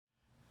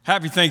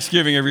Happy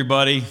Thanksgiving,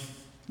 everybody.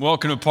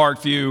 Welcome to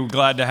Parkview.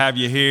 Glad to have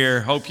you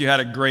here. Hope you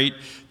had a great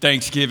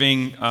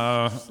Thanksgiving.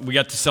 We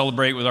got to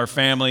celebrate with our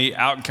family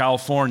out in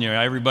California.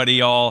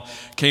 Everybody all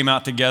came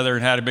out together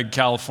and had a big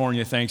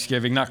California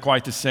Thanksgiving. Not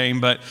quite the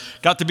same, but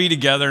got to be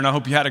together, and I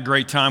hope you had a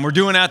great time. We're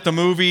doing At the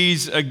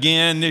Movies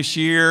again this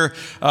year.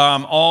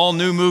 All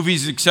new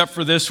movies except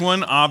for this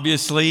one,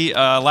 obviously.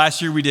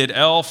 Last year we did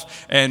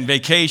Elf and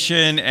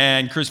Vacation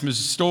and Christmas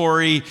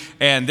Story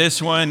and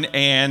this one,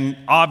 and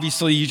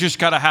obviously you just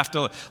gotta have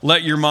to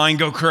let your mind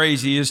go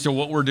crazy as to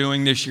what we're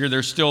doing this year.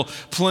 There's still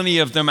plenty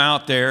of them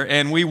out there,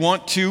 and we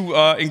want to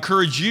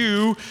encourage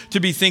you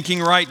to be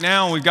thinking right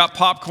now. We've got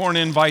popcorn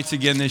invites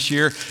again this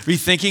year. Be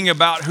thinking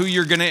about who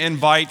you're going to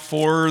invite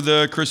for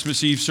the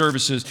Christmas Eve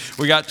services.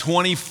 We got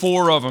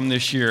 24 of them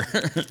this year.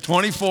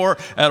 24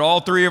 at all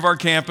three of our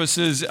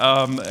campuses,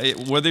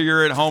 whether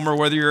you're at home or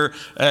whether you're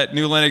at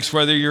New Lenox,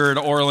 whether you're at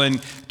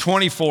Orland,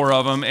 24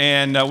 of them,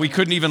 and we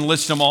couldn't even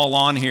list them all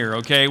on here,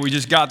 okay? We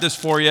just got this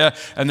for you,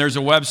 and there's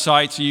a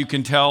website so you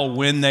can tell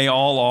when they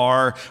all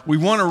are. We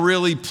want to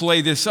really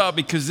play this up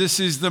because this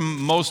is the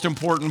most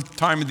important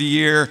time of the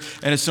year,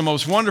 and it's the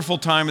most wonderful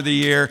time of the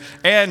year,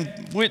 and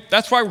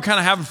that's why we're kind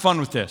of having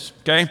fun with this,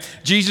 okay?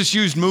 Jesus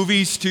used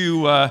movies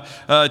to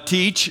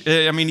teach.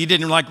 I mean, he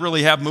didn't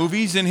really have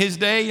movies in his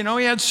day,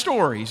 he had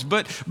stories,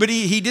 but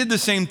he did the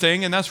same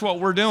thing, and that's what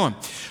we're doing.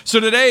 So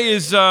today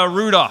is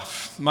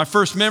Rudolph. My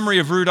first memory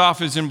of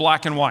Rudolph is in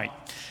black and white.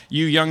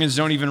 You youngins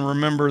don't even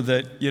remember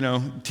that,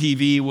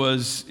 TV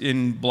was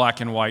in black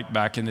and white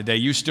back in the day.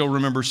 You still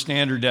remember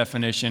standard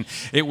definition.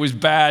 It was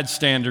bad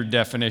standard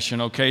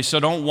definition, okay? So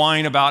don't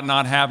whine about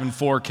not having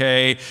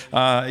 4K.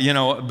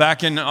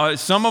 Back in,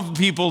 some of the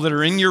people that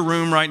are in your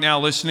room right now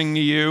listening to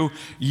you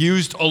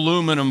used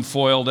aluminum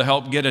foil to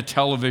help get a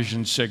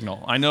television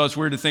signal. I know it's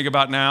weird to think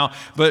about now,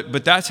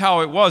 but that's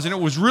how it was. And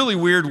it was really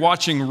weird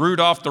watching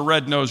Rudolph the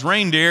Red-Nosed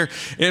Reindeer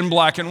in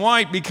black and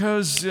white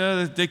because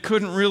they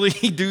couldn't really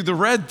do the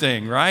red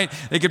thing, right?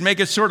 They could make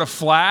it sort of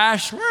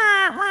flash.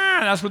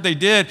 That's what they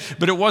did,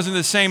 but it wasn't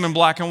the same in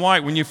black and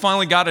white. When you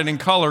finally got it in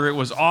color, it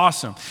was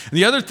awesome. And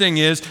the other thing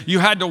is, you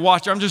had to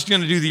watch, I'm just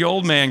going to do the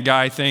old man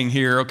guy thing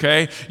here,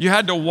 okay? You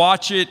had to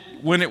watch it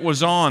when it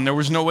was on. There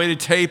was no way to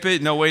tape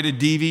it, no way to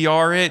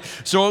DVR it.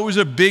 So it was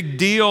a big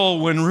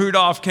deal when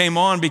Rudolph came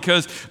on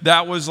because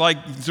that was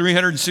like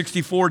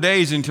 364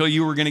 days until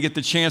you were going to get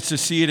the chance to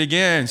see it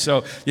again.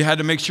 So you had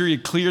to make sure you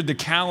cleared the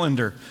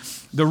calendar.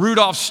 The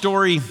Rudolph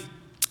story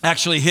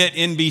actually hit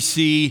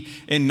NBC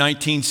in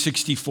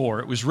 1964.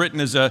 It was written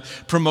as a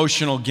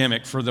promotional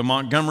gimmick for the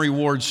Montgomery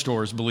Ward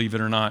stores, believe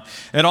it or not.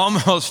 It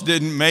almost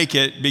didn't make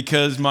it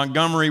because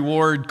Montgomery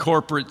Ward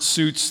corporate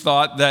suits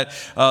thought that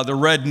the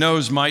red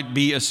nose might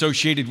be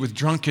associated with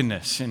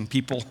drunkenness, and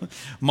people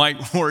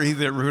might worry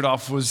that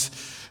Rudolph was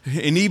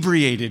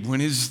inebriated when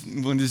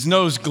his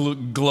nose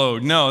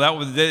glowed.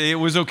 No, it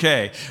was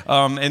okay.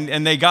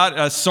 And they got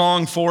a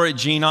song for it.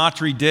 Gene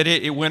Autry did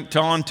it. It went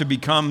on to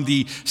become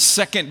the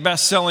second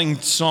best-selling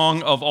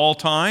song of all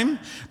time.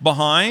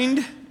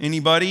 Behind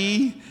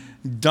anybody?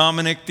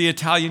 Dominic the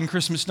Italian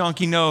Christmas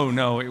Donkey?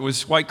 No, it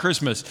was White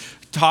Christmas.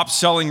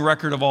 Top-selling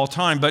record of all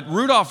time, but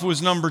Rudolph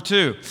was number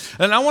 2.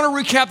 And I want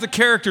to recap the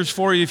characters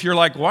for you if you're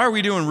like, why are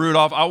we doing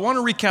Rudolph? I want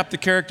to recap the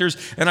characters,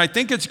 and I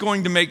think it's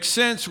going to make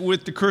sense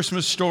with the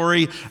Christmas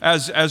story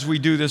as we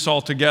do this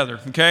all together,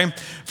 okay?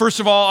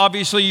 First of all,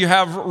 obviously, you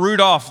have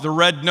Rudolph, the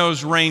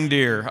red-nosed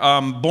reindeer,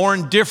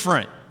 born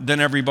different than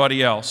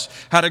everybody else,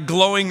 had a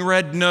glowing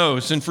red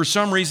nose, and for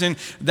some reason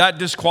that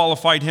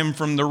disqualified him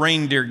from the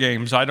reindeer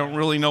games. I don't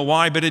really know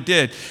why, but it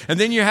did. And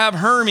then you have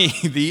Hermie,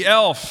 the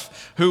elf,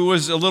 who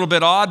was a little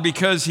bit odd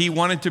because he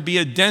wanted to be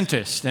a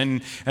dentist,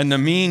 and the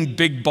mean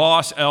big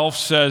boss elf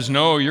says,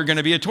 no, you're going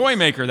to be a toy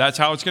maker. That's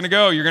how it's going to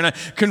go. You're going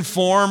to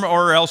conform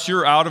or else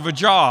you're out of a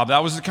job.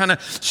 That was the kind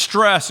of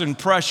stress and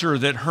pressure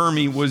that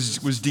Hermie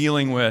was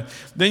dealing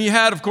with. Then you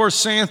had, of course,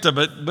 Santa,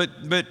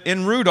 but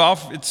in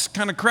Rudolph, it's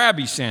kind of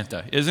crabby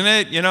Santa, isn't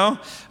it?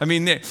 I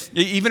mean,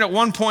 even at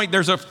one point,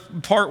 there's a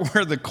part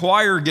where the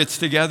choir gets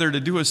together to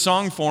do a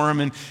song for him,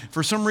 and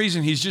for some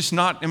reason, he's just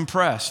not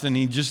impressed, and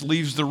he just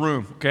leaves the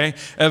room, okay?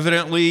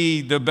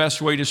 Evidently, the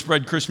best way to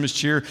spread Christmas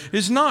cheer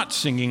is not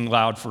singing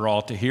loud for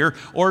all to hear,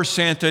 or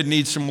Santa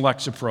needs some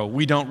Lexapro.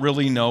 We don't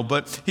really know,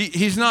 but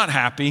he's not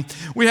happy.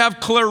 We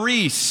have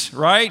Clarice,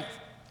 right?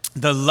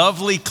 The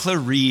lovely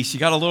Clarice. You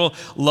got a little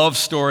love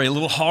story, a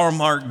little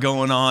Hallmark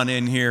going on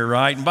in here,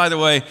 right? And by the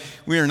way,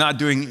 we are not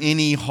doing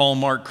any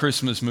Hallmark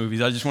Christmas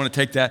movies. I just want to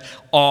take that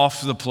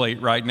off the plate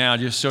right now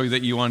just so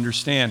that you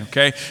understand,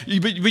 okay?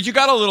 But you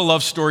got a little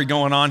love story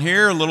going on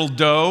here, a little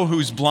doe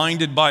who's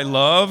blinded by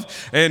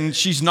love, and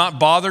she's not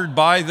bothered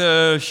by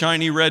the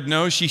shiny red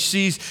nose. She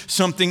sees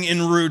something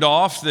in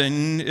Rudolph that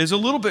is a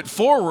little bit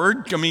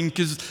forward. I mean,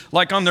 because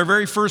like on their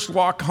very first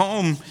walk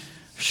home,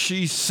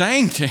 she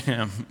sang to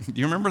him. Do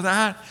you remember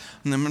that?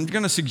 And I'm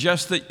going to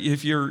suggest that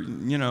if you're,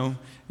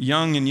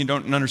 young and you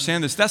don't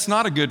understand this, that's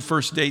not a good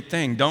first date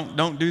thing.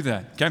 Don't do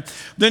that, okay?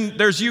 Then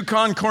there's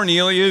Yukon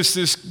Cornelius,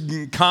 this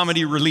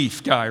comedy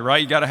relief guy, right?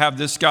 You got to have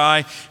this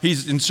guy.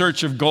 He's in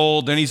search of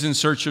gold, and he's in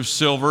search of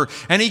silver,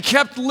 and he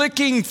kept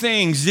licking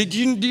things. Do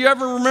you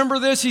ever remember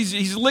this?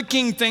 He's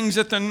licking things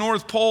at the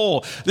North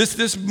Pole.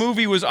 This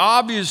movie was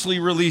obviously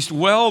released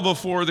well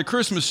before the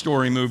Christmas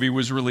Story movie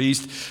was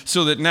released,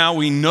 so that now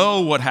we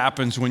know what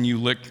happens when you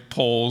lick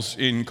poles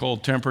in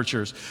cold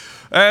temperatures.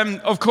 And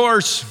of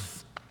course,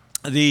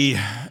 the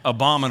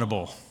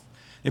abominable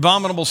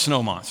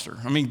snow monster.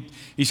 I mean,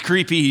 he's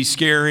creepy, he's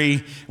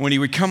scary. When he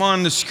would come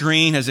on the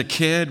screen as a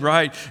kid,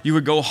 right, you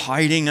would go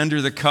hiding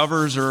under the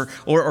covers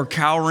or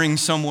cowering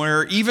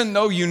somewhere. Even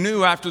though you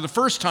knew after the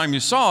first time you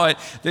saw it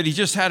that he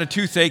just had a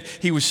toothache,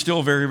 he was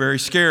still very, very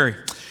scary.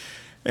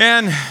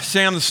 And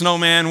Sam the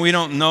Snowman, we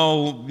don't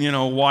know,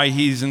 why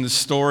he's in the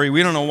story.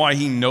 We don't know why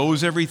he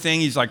knows everything.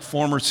 He's like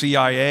former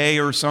CIA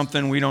or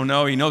something. We don't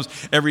know. He knows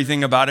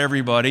everything about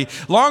everybody.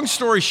 Long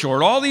story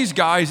short, all these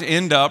guys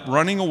end up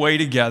running away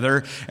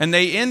together, and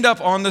they end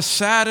up on the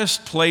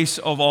saddest place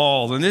of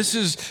all. And this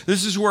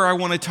is where I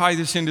want to tie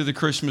this into the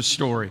Christmas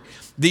story.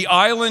 The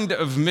island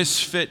of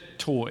misfit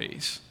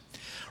toys.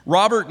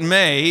 Robert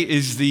May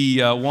is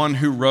the one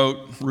who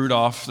wrote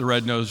Rudolph the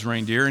Red-Nosed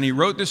Reindeer, and he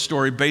wrote this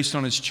story based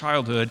on his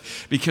childhood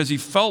because he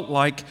felt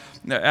like,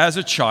 as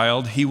a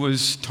child, he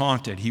was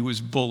taunted, he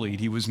was bullied,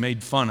 he was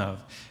made fun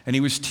of, and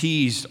he was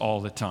teased all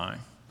the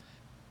time.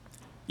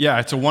 Yeah,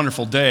 it's a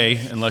wonderful day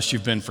unless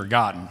you've been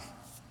forgotten,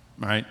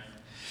 right?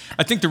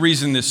 I think the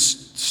reason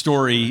this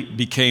story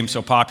became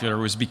so popular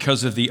was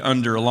because of the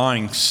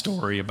underlying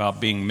story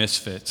about being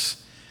misfits,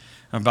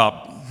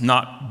 about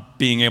not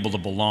being able to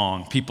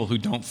belong, people who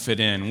don't fit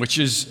in, which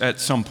is at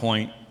some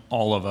point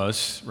all of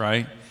us,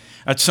 right?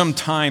 At some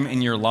time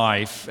in your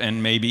life,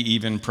 and maybe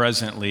even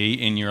presently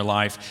in your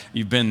life,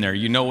 you've been there.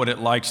 You know what it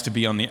likes to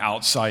be on the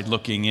outside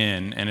looking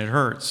in, and it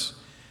hurts.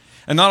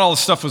 And not all the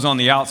stuff was on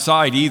the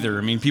outside either.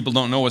 I mean, people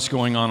don't know what's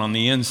going on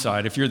the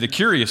inside. If you're the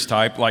curious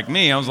type like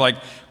me, I was like,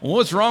 well,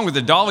 what's wrong with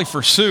the dolly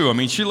for Sue? I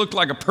mean, she looked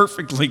like a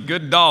perfectly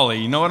good dolly.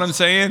 You know what I'm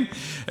saying?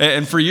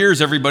 And for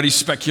years, everybody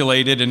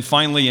speculated. And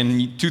finally,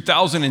 in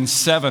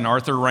 2007,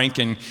 Arthur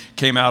Rankin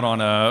came out on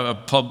a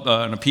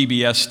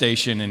PBS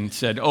station and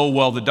said, oh,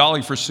 well, the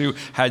dolly for Sue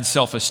had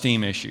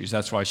self-esteem issues.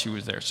 That's why she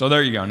was there. So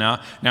there you go.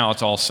 Now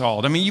it's all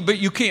solved. I mean, but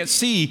you can't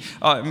see.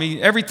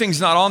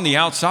 Everything's not on the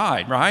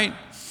outside, right?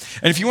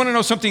 And if you want to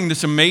know something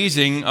that's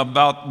amazing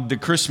about the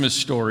Christmas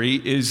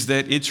story is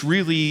that it's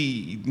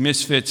really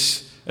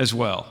misfits as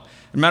well.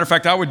 As a matter of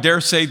fact, I would dare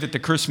say that the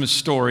Christmas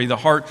story, the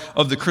heart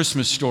of the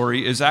Christmas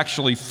story, is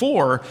actually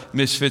for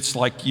misfits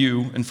like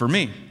you and for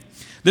me.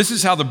 This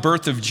is how the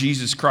birth of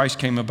Jesus Christ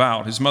came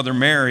about. His mother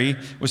Mary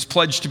was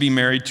pledged to be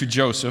married to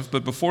Joseph,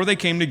 but before they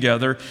came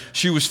together,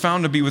 she was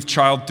found to be with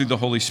child through the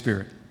Holy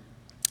Spirit.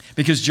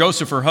 Because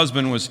Joseph, her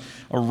husband, was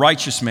a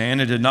righteous man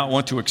and did not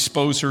want to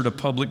expose her to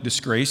public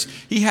disgrace,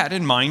 he had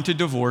in mind to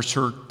divorce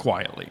her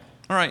quietly.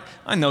 All right,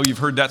 I know you've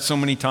heard that so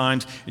many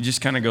times, it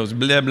just kind of goes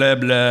blah, blah,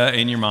 blah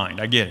in your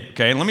mind. I get it,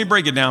 okay? And let me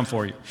break it down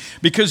for you.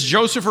 Because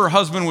Joseph, her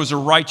husband, was a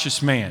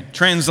righteous man.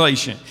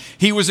 Translation,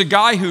 he was a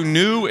guy who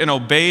knew and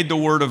obeyed the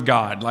word of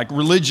God, like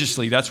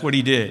religiously, that's what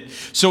he did.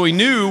 So he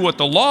knew what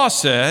the law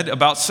said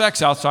about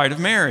sex outside of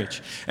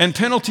marriage. And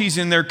penalties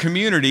in their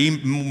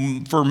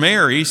community for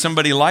Mary,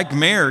 somebody like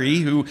Mary,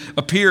 who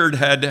appeared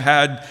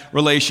had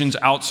relations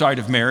outside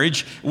of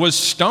marriage, was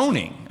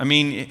stoning. I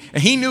mean,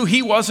 he knew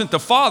he wasn't the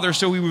father,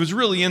 so he was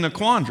really in a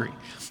quandary.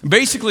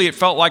 Basically, it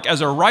felt like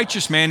as a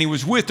righteous man, he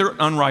was with an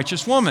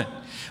unrighteous woman.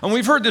 And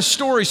we've heard this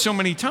story so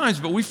many times,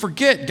 but we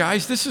forget,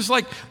 guys, this is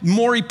like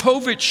Maury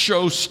Povich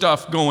show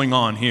stuff going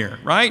on here,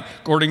 right?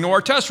 According to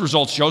our test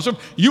results, Joseph,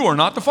 you are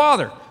not the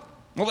father.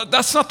 Well,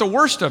 that's not the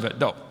worst of it,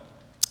 though.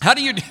 How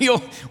do you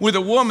deal with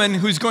a woman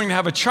who's going to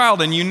have a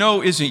child and you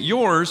know isn't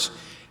yours,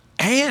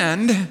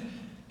 and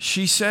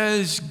she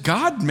says,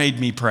 God made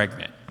me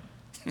pregnant?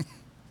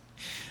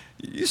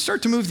 You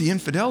start to move the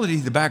infidelity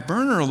to the back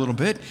burner a little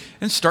bit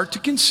and start to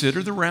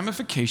consider the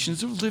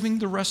ramifications of living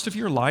the rest of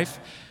your life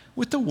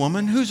with the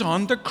woman who's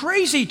on the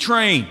crazy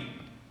train,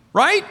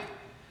 right?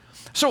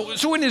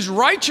 So in his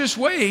righteous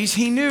ways,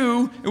 he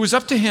knew it was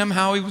up to him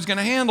how he was going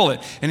to handle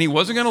it. And he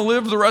wasn't going to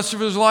live the rest of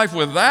his life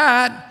with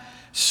that.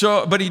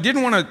 But he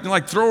didn't want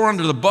to throw her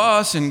under the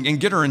bus and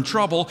get her in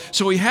trouble.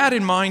 So he had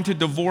in mind to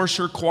divorce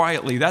her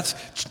quietly.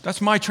 That's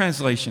my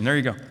translation. There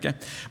you go. Okay.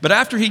 But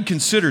after he'd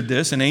considered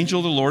this, an angel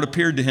of the Lord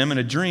appeared to him in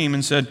a dream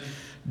and said,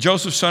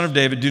 Joseph, son of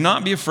David, do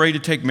not be afraid to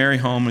take Mary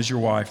home as your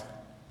wife,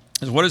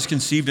 as what is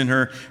conceived in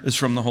her is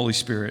from the Holy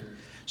Spirit.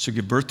 So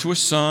give birth to a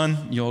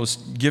son. You'll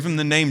give him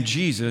the name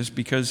Jesus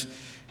because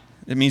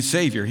it means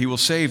Savior. He will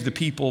save the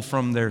people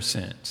from their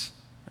sins.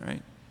 All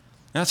right.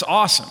 That's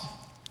awesome.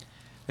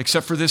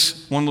 Except for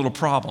this one little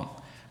problem.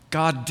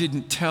 God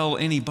didn't tell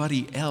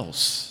anybody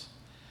else.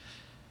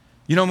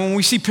 You know, when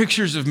we see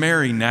pictures of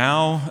Mary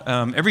now,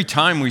 every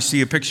time we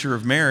see a picture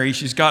of Mary,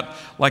 she's got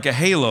like a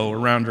halo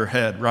around her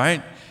head,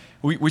 right?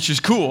 which is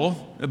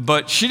cool,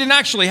 but she didn't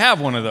actually have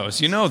one of those.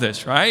 You know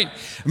this, right?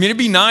 I mean, it'd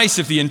be nice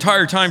if the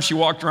entire time she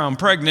walked around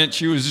pregnant,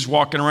 she was just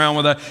walking around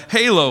with a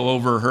halo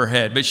over her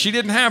head, but she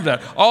didn't have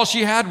that. All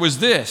she had was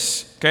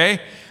this, okay?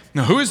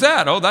 Now, who is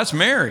that? Oh, that's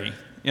Mary.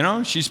 You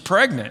know, she's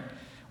pregnant.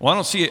 Well, I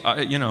don't see,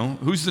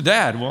 who's the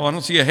dad? Well, I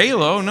don't see a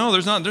halo. No,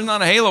 there's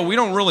not a halo. We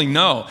don't really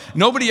know.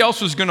 Nobody else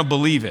was going to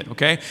believe it,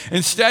 okay?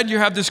 Instead, you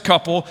have this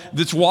couple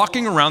that's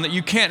walking around that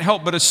you can't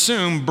help but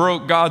assume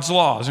broke God's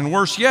laws. And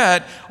worse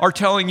yet, are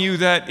telling you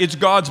that it's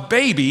God's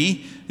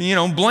baby,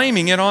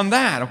 blaming it on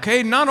that,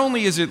 okay? Not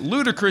only is it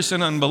ludicrous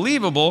and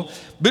unbelievable,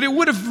 but it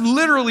would have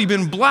literally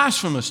been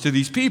blasphemous to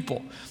these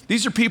people.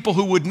 These are people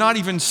who would not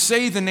even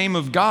say the name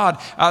of God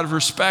out of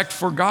respect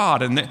for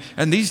God.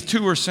 And these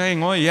two are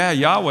saying, oh yeah,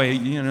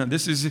 Yahweh,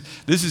 this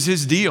is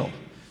his deal. I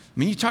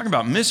mean, you're talking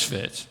about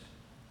misfits.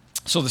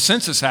 So the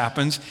census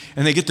happens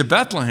and they get to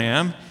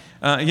Bethlehem,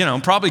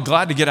 probably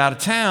glad to get out of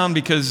town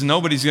because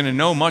nobody's going to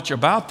know much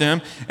about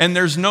them and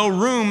there's no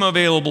room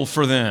available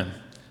for them.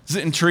 Is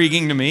it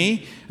intriguing to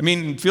me? I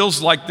mean, it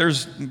feels like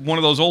there's one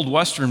of those old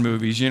Western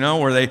movies,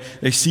 where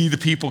they see the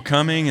people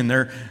coming and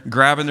they're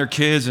grabbing their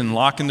kids and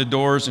locking the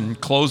doors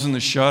and closing the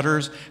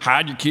shutters.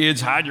 Hide your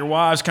kids, hide your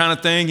wives kind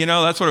of thing.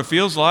 That's what it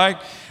feels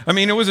like. I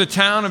mean, it was a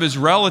town of his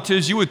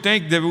relatives. You would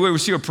think that we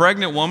would see a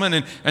pregnant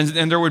woman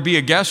and there would be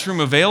a guest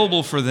room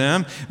available for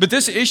them. But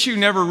this issue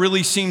never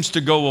really seems to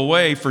go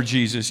away for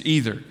Jesus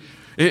either.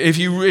 If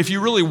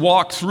you really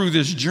walk through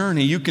this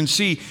journey, you can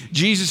see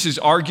Jesus is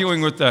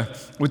arguing with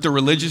the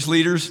religious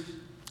leaders.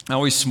 I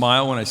always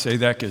smile when I say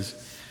that because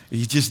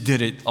he just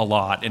did it a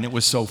lot and it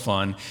was so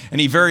fun. And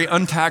he very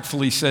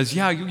untactfully says,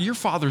 yeah, your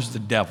father's the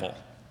devil.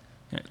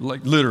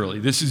 Like literally,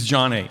 this is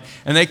John 8.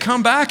 And they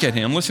come back at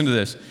him. Listen to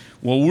this.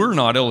 Well, we're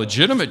not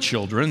illegitimate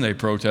children, they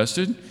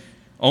protested.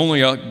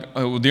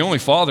 The only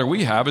father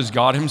we have is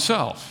God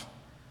himself.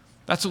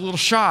 That's a little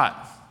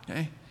shot,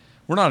 okay?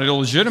 We're not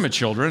illegitimate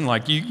children.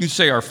 Like you can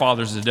say our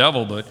father's the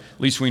devil, but at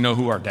least we know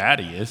who our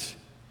daddy is.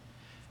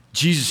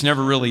 Jesus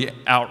never really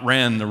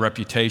outran the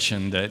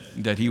reputation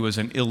that he was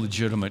an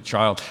illegitimate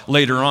child.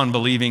 Later on,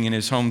 believing in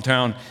his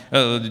hometown,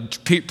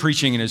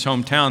 preaching in his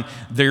hometown,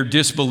 they're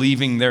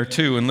disbelieving there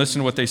too. And listen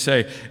to what they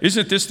say.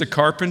 Isn't this the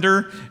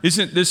carpenter?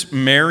 Isn't this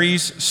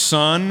Mary's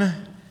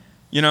son?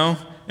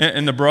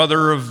 And the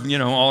brother of,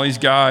 all these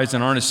guys,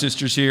 and aren't his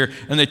sisters here?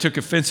 And they took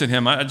offense at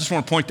him. I just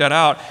want to point that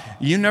out.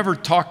 You never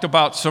talked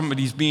about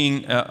somebody's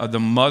being the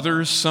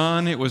mother's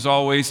son. It was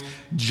always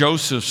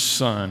Joseph's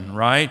son,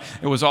 right?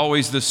 It was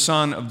always the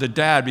son of the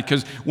dad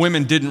because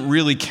women didn't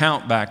really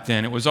count back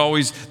then. It was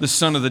always the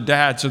son of the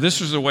dad. So this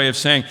was a way of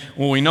saying,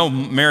 well, we know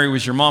Mary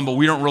was your mom, but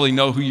we don't really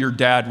know who your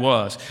dad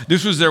was.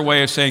 This was their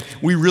way of saying,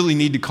 we really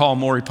need to call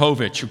Maury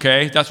Povich,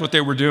 okay? That's what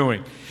they were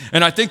doing.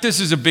 And I think this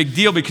is a big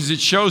deal because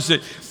it shows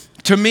that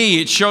to me,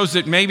 it shows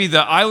that maybe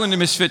the Island of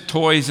Misfit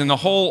Toys and the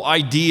whole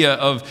idea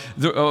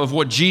of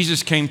what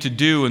Jesus came to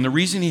do and the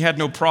reason he had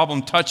no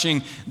problem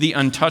touching the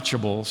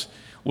untouchables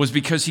was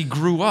because he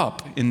grew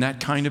up in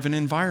that kind of an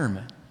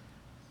environment.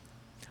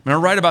 I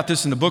write about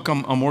this in the book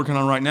I'm working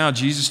on right now.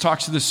 Jesus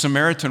talks to this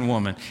Samaritan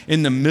woman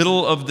in the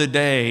middle of the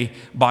day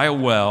by a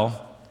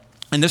well.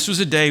 And this was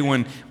a day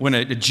when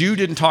a Jew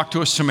didn't talk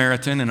to a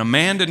Samaritan and a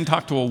man didn't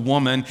talk to a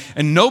woman,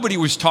 and nobody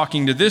was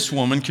talking to this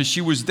woman because she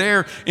was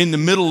there in the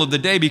middle of the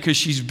day because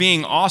she's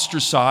being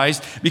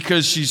ostracized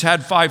because she's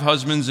had 5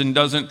 husbands and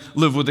doesn't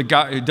live with a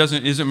guy,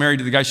 isn't married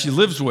to the guy she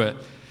lives with.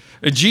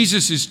 And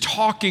Jesus is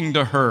talking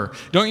to her.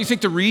 Don't you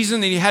think the reason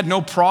that he had no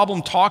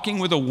problem talking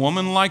with a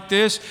woman like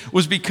this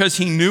was because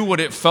he knew what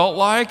it felt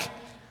like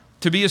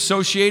to be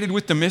associated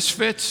with the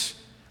misfits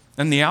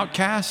and the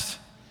outcasts?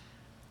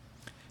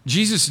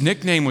 Jesus'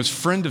 nickname was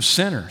friend of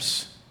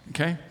sinners,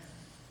 okay?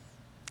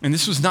 And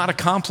this was not a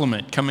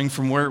compliment coming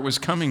from where it was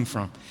coming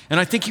from. And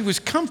I think he was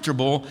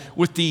comfortable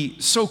with the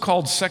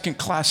so-called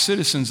second-class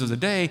citizens of the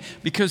day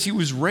because he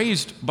was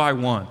raised by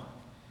one.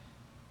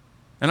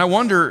 And I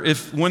wonder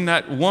if when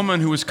that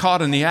woman who was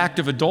caught in the act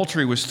of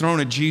adultery was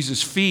thrown at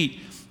Jesus' feet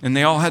and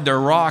they all had their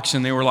rocks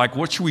and they were like,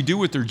 what should we do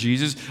with her,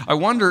 Jesus? I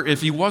wonder if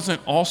he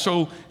wasn't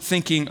also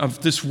thinking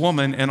of this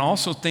woman and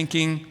also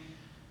thinking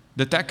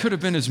that could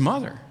have been his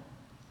mother.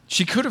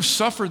 She could have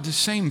suffered the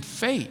same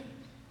fate.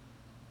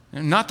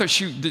 And not that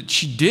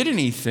she did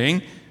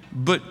anything,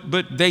 but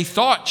they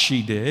thought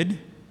she did.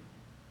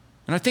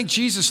 And I think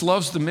Jesus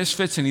loves the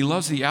misfits and he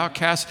loves the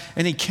outcasts,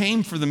 and he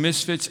came for the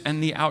misfits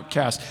and the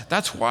outcasts.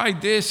 That's why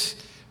this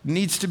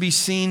needs to be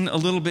seen a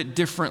little bit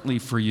differently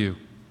for you.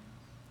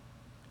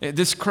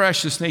 This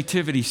creche, this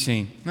nativity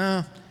scene,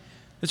 no,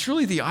 it's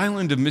really the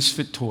island of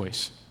misfit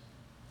toys.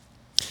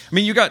 I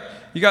mean, you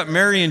got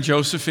Mary and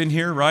Joseph in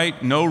here,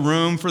 right? No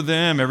room for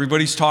them.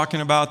 Everybody's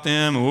talking about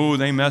them. Oh,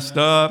 they messed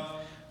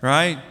up,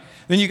 right?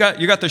 Then you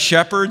got the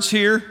shepherds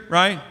here,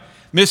 right?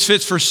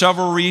 Misfits for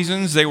several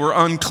reasons. They were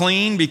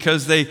unclean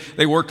because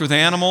they worked with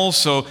animals,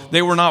 so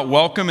they were not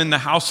welcome in the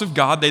house of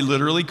God. They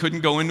literally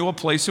couldn't go into a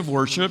place of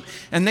worship.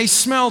 And they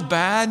smelled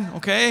bad,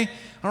 okay? I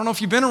don't know if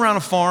you've been around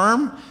a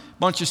farm,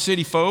 bunch of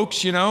city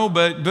folks,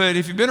 but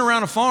if you've been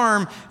around a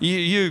farm,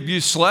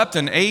 you slept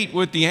and ate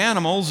with the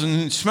animals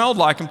and smelled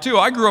like them too.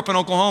 I grew up in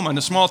Oklahoma, in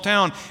a small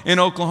town in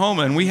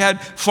Oklahoma, and we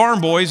had farm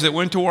boys that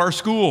went to our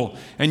school,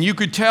 and you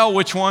could tell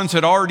which ones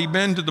had already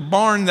been to the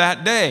barn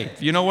that day.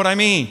 You know what I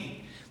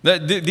mean?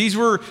 These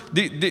were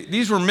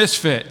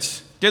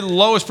misfits. They're the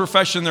lowest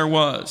profession there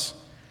was.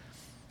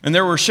 And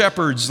there were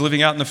shepherds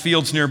living out in the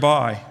fields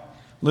nearby,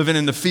 living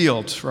in the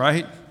fields,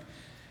 right?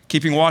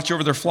 Keeping watch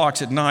over their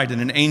flocks at night,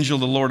 and an angel of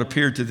the Lord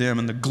appeared to them,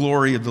 and the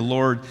glory of the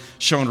Lord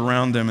shone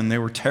around them, and they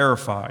were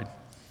terrified.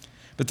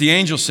 But the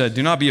angel said,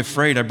 "Do not be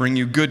afraid, I bring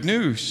you good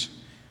news."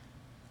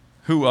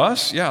 Who,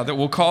 us? Yeah, that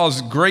will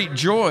cause great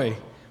joy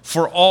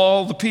for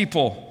all the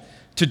people.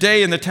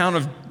 Today in the town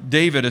of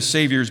David, a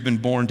Savior has been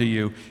born to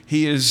you.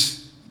 He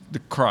is the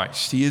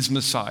Christ. He is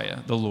Messiah,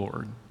 the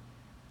Lord.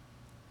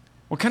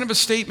 What kind of a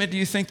statement do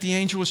you think the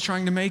angel was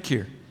trying to make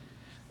here?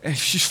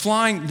 She's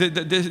flying,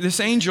 this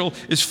angel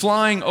is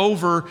flying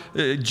over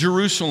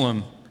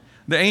Jerusalem.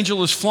 The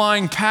angel is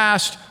flying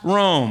past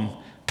Rome,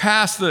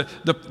 past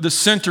the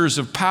centers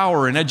of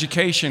power and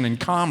education and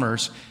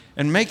commerce,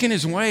 and making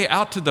his way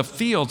out to the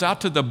fields,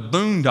 out to the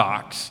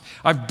boondocks.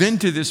 I've been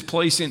to this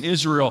place in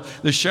Israel,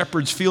 the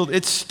shepherd's field.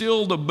 It's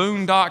still the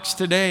boondocks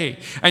today.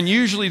 And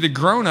usually the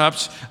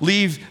grown-ups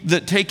leave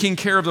taking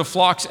care of the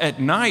flocks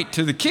at night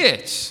to the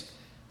kids.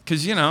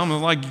 Because,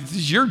 I'm like, this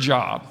is your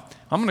job.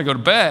 I'm going to go to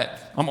bed.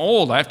 I'm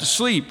old. I have to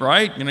sleep,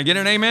 right? Can I get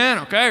an amen?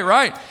 Okay,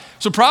 right.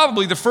 So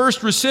probably the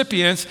first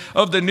recipients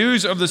of the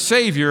news of the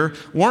Savior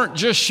weren't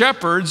just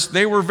shepherds.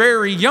 They were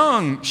very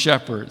young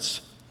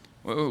shepherds,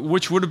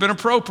 which would have been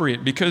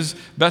appropriate because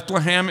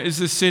Bethlehem is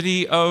the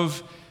city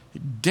of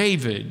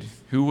David,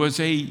 who was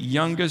a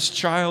youngest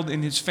child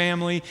in his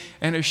family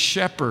and a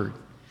shepherd.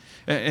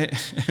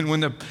 And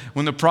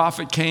when the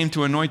prophet came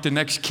to anoint the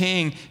next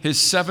king, his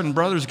 7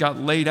 brothers got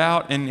laid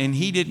out, and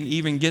he didn't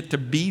even get to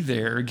be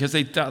there because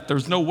they thought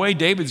there's no way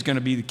David's going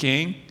to be the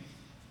king.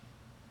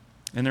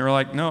 And they were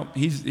like, no,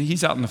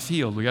 he's out in the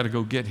field. We got to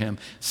go get him.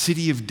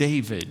 City of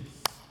David.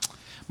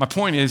 My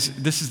point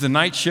is, this is the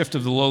night shift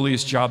of the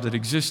lowliest job that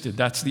existed.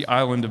 That's the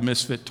island of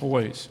misfit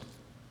toys.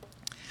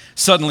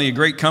 Suddenly, a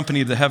great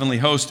company of the heavenly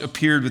host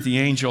appeared with the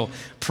angel,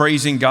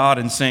 praising God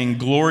and saying,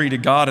 "Glory to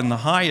God in the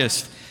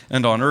highest,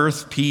 and on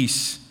earth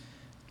peace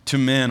to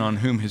men on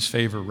whom his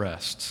favor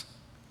rests."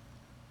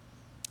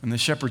 And the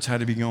shepherds had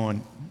to be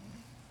going,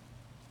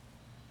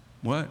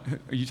 "What?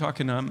 Are you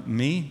talking to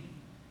me?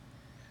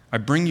 I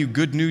bring you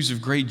good news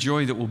of great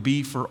joy that will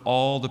be for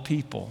all the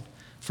people."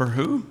 For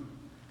who?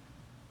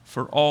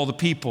 For all the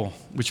people,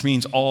 which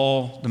means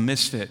all the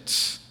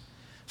misfits.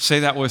 Say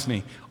that with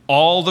me.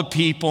 All the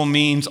people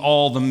means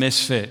all the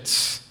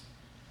misfits.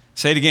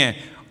 Say it again.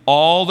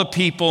 All the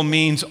people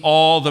means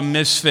all the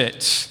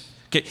misfits.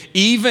 Okay,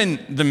 even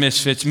the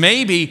misfits,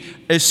 maybe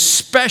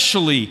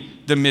especially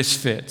the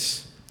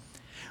misfits.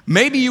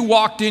 Maybe you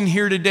walked in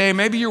here today,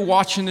 maybe you're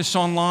watching this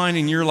online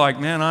and you're like,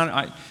 man,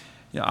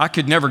 I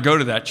could never go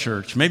to that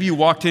church. Maybe you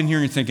walked in here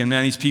and you're thinking,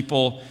 man, these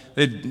people,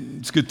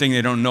 it's a good thing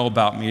they don't know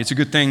about me. It's a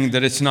good thing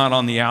that it's not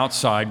on the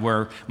outside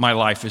where my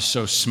life is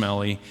so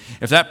smelly.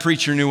 If that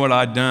preacher knew what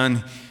I'd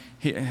done,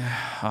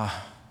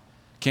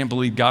 can't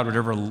believe God would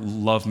ever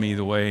love me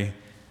the way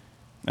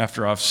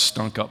after I've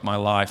stunk up my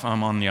life.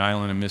 I'm on the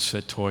island of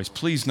misfit toys.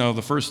 Please know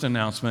the first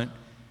announcement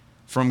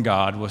from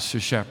God was to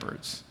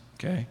shepherds,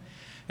 okay?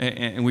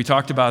 And we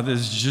talked about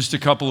this just a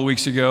couple of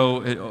weeks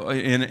ago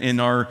in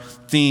our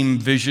theme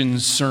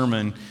visions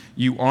sermon.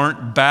 You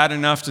aren't bad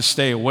enough to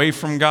stay away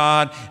from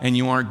God, and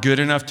you aren't good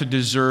enough to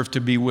deserve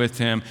to be with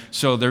him.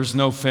 So there's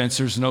no fence,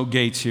 there's no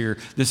gates here.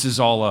 This is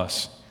all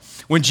us.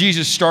 When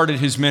Jesus started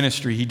his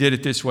ministry, he did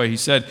it this way. He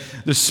said,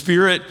 "The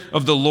Spirit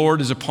of the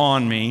Lord is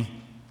upon me,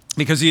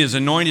 because he has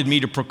anointed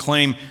me to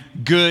proclaim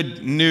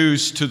good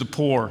news to the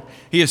poor.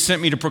 He has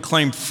sent me to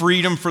proclaim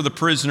freedom for the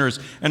prisoners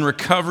and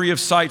recovery of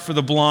sight for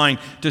the blind,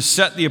 to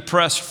set the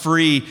oppressed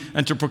free,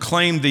 and to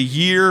proclaim the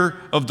year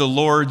of the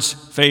Lord's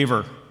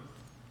favor."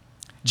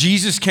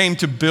 Jesus came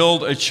to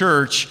build a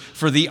church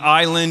for the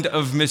island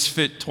of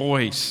misfit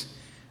toys,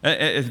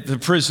 the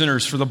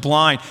prisoners, for the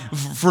blind,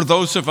 for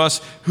those of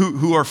us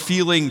who are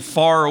feeling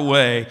far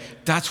away.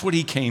 That's what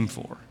he came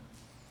for.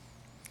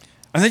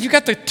 And then you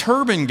got the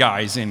turban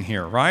guys in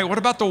here, right? What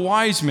about the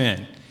wise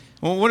men?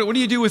 Well, what do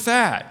you do with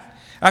that?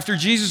 After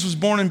Jesus was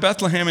born in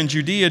Bethlehem in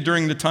Judea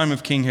during the time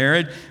of King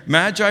Herod,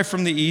 Magi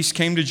from the east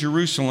came to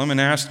Jerusalem and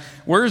asked,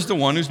 "Where is the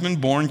one who's been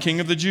born King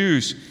of the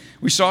Jews?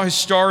 We saw his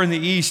star in the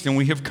east and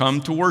we have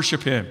come to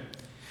worship him."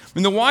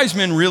 And the wise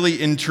men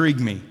really intrigued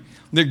me.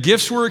 Their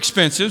gifts were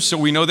expensive, so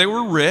we know they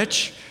were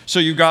rich. So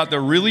you got the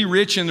really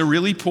rich and the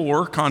really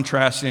poor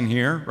contrast in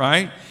here,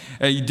 right?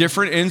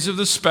 Different ends of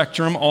the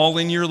spectrum, all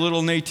in your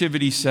little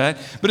nativity set.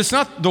 But it's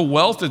not the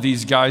wealth of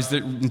these guys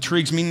that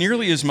intrigues me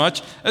nearly as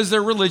much as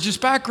their religious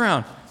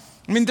background.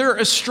 I mean, they're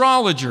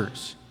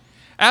astrologers.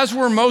 As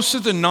were most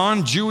of the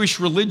non-Jewish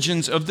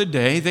religions of the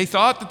day, they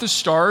thought that the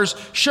stars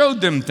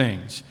showed them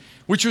things,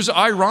 which was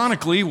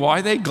ironically why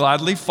they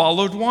gladly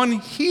followed one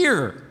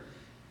here.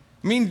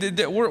 I mean,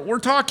 we're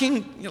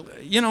talking,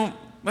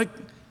 like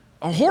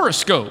a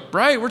horoscope,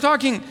 right? We're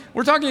talking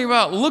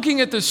about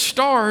looking at the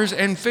stars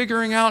and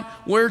figuring out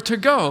where to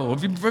go.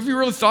 Have you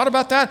really thought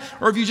about that?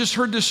 Or have you just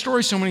heard this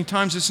story so many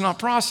times it's not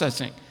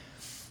processing?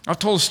 I've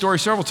told the story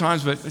several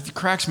times, but it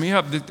cracks me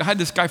up. I had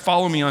this guy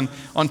follow me on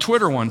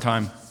Twitter one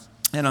time,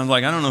 and I'm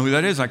like, I don't know who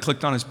that is. I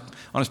clicked on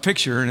his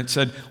picture, and it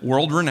said,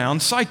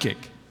 world-renowned psychic.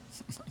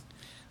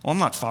 Well, I'm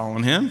not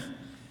following him.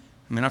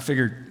 I mean, I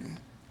figured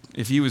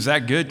if he was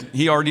that good,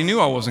 he already knew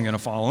I wasn't going to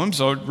follow him,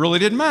 so it really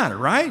didn't matter,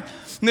 right?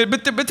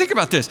 But think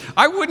about this.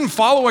 I wouldn't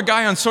follow a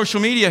guy on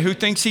social media who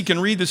thinks he can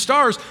read the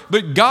stars,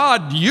 but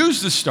God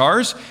used the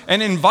stars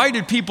and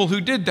invited people who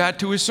did that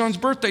to his son's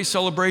birthday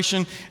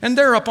celebration, and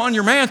they're up on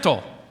your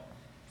mantle.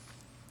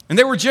 And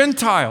they were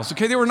Gentiles,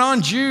 okay? They were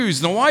non-Jews.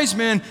 The wise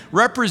men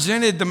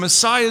represented the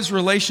Messiah's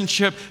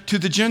relationship to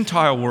the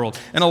Gentile world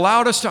and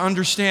allowed us to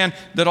understand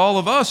that all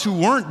of us who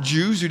weren't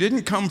Jews, who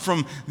didn't come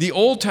from the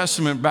Old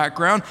Testament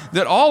background,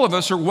 that all of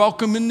us are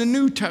welcome in the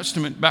New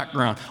Testament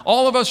background.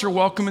 All of us are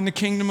welcome in the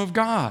kingdom of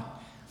God.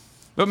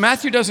 But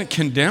Matthew doesn't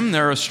condemn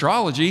their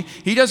astrology.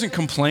 He doesn't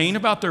complain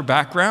about their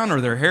background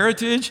or their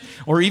heritage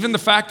or even the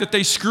fact that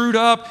they screwed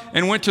up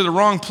and went to the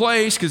wrong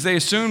place because they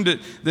assumed that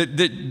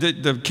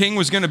the king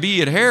was going to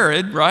be at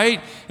Herod,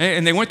 right?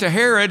 And they went to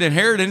Herod, and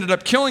Herod ended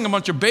up killing a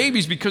bunch of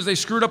babies because they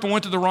screwed up and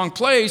went to the wrong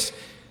place.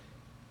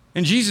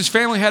 And Jesus'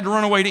 family had to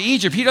run away to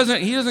Egypt. He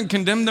doesn't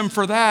condemn them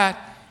for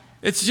that.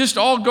 It's just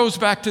all goes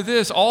back to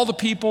this. All the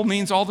people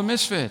means all the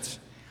misfits.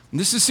 And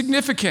this is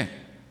significant.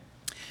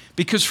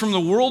 Because from the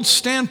world's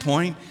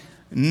standpoint,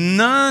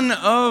 none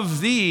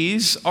of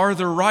these are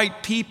the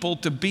right people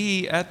to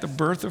be at the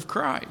birth of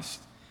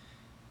Christ,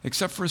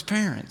 except for his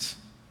parents.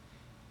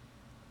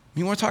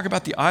 You want to talk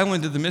about the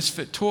island of the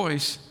misfit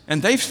toys,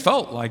 and they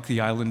felt like the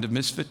island of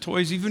misfit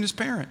toys, even his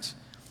parents.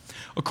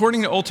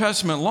 According to Old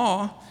Testament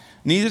law,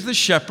 neither the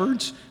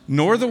shepherds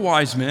nor the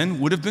wise men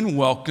would have been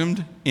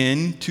welcomed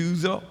into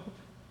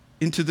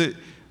the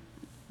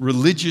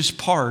religious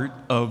part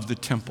of the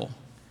temple,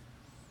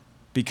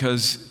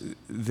 because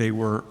they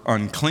were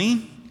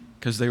unclean,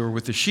 because they were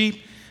with the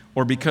sheep,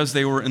 or because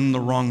they were in the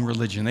wrong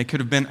religion. They could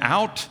have been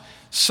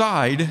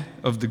outside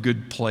of the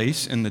good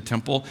place in the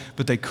temple,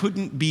 but they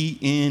couldn't be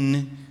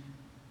in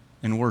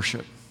and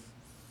worship.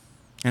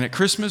 And at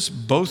Christmas,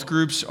 both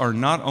groups are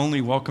not only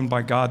welcomed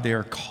by God, they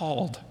are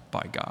called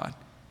by God.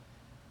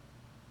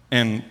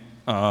 And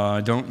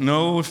I don't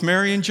know if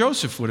Mary and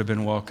Joseph would have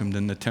been welcomed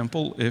in the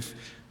temple if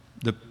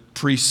the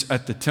priests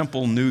at the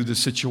temple knew the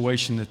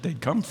situation that they'd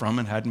come from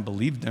and hadn't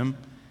believed them.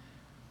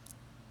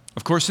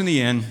 Of course, in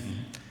the end,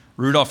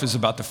 Rudolph is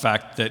about the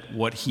fact that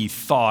what he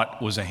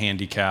thought was a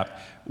handicap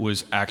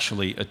was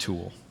actually a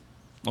tool.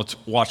 Let's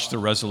watch the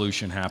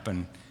resolution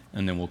happen,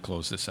 and then we'll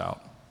close this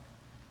out.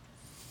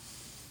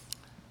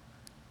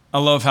 I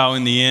love how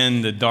in the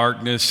end, the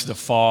darkness, the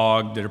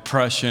fog, the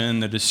depression,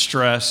 the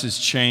distress is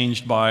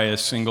changed by a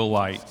single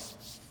light.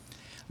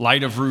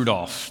 Light of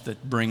Rudolph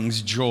that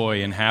brings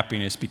joy and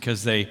happiness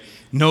because they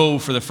know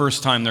for the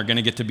first time they're going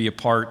to get to be a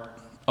part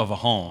of a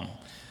home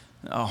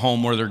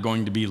where they're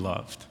going to be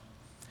loved.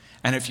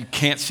 And if you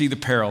can't see the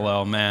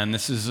parallel, man,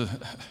 this is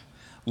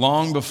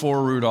long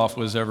before Rudolph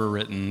was ever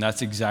written.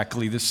 That's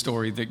exactly the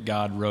story that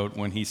God wrote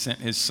when he sent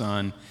his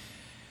son.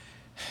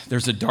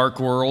 There's a dark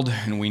world,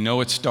 and we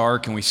know it's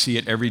dark, and we see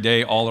it every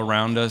day all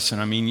around us.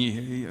 And I mean,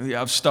 you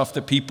have stuff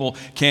that people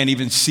can't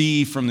even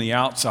see from the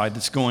outside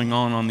that's going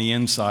on the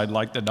inside,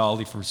 like the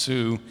Dali for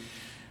Sue.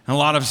 And a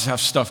lot of us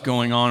have stuff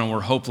going on, and we're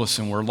hopeless,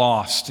 and we're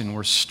lost, and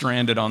we're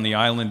stranded on the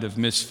island of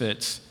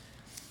misfits.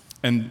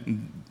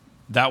 And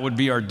that would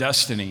be our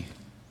destiny.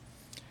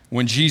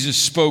 When Jesus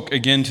spoke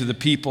again to the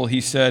people, he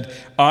said,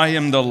 I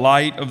am the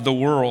light of the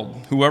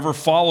world. Whoever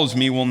follows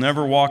me will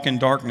never walk in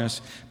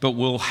darkness, but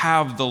will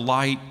have the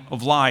light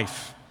of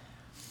life.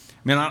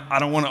 I mean, I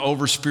don't want to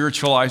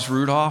over-spiritualize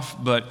Rudolph,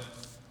 but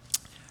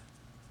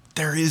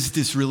there is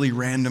this really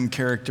random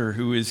character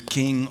who is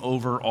king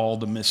over all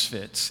the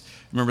misfits.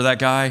 Remember that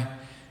guy?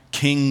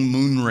 King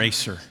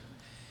Moonracer.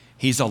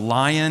 He's a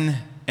lion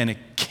and a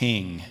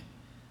king,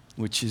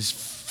 which is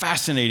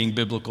fascinating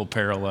biblical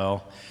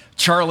parallel.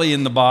 Charlie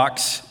in the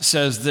Box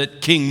says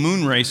that King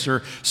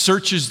Moonracer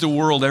searches the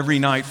world every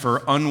night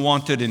for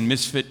unwanted and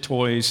misfit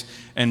toys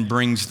and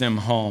brings them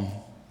home.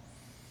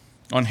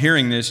 On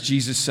hearing this,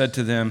 Jesus said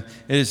to them,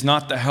 it is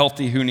not the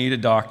healthy who need a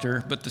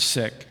doctor, but the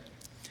sick.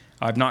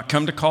 I've not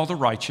come to call the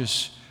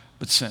righteous,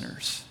 but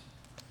sinners.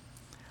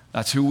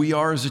 That's who we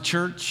are as a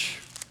church.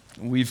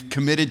 We've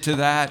committed to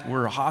that.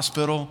 We're a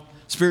hospital,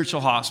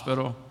 spiritual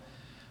hospital.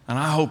 And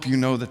I hope you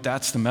know that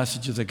that's the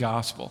message of the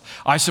gospel.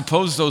 I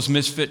suppose those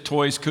misfit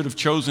toys could have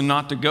chosen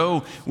not to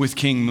go with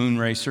King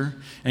Moonracer.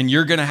 And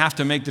you're going to have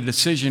to make the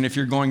decision if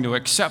you're going to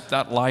accept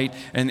that light.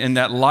 And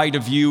that light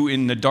of you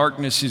in the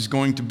darkness is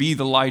going to be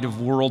the light of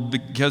the world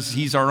because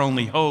he's our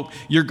only hope.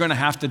 You're going to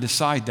have to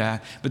decide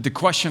that. But the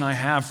question I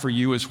have for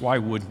you is, why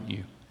wouldn't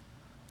you?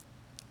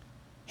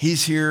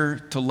 He's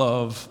here to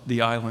love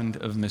the island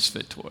of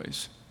misfit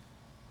toys.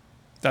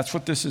 That's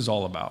what this is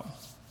all about.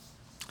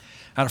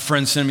 I had a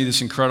friend send me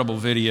this incredible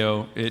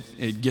video.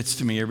 It gets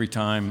to me every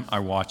time I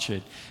watch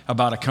it,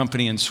 about a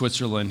company in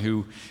Switzerland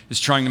who is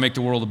trying to make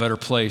the world a better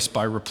place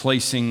by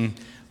replacing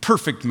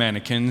perfect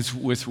mannequins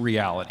with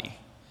reality.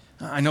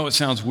 I know it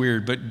sounds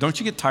weird, but don't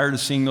you get tired of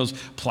seeing those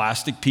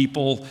plastic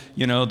people,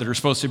 that are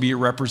supposed to be a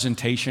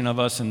representation of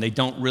us and they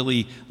don't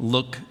really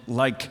look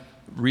like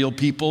real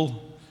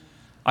people?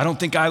 I don't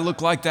think I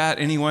look like that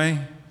anyway.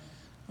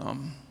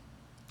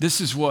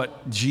 This is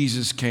what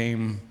Jesus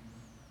came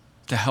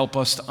to help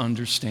us to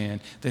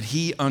understand, that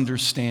he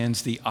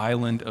understands the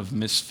island of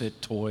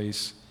misfit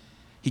toys.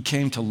 He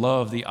came to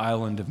love the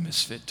island of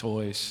misfit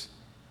toys.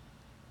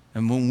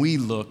 And when we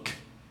look,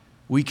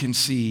 we can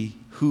see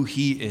who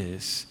he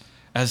is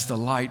as the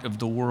light of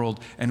the world,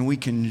 and we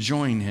can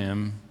join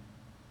him.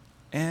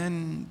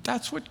 And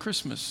that's what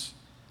Christmas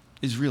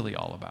is really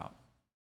all about.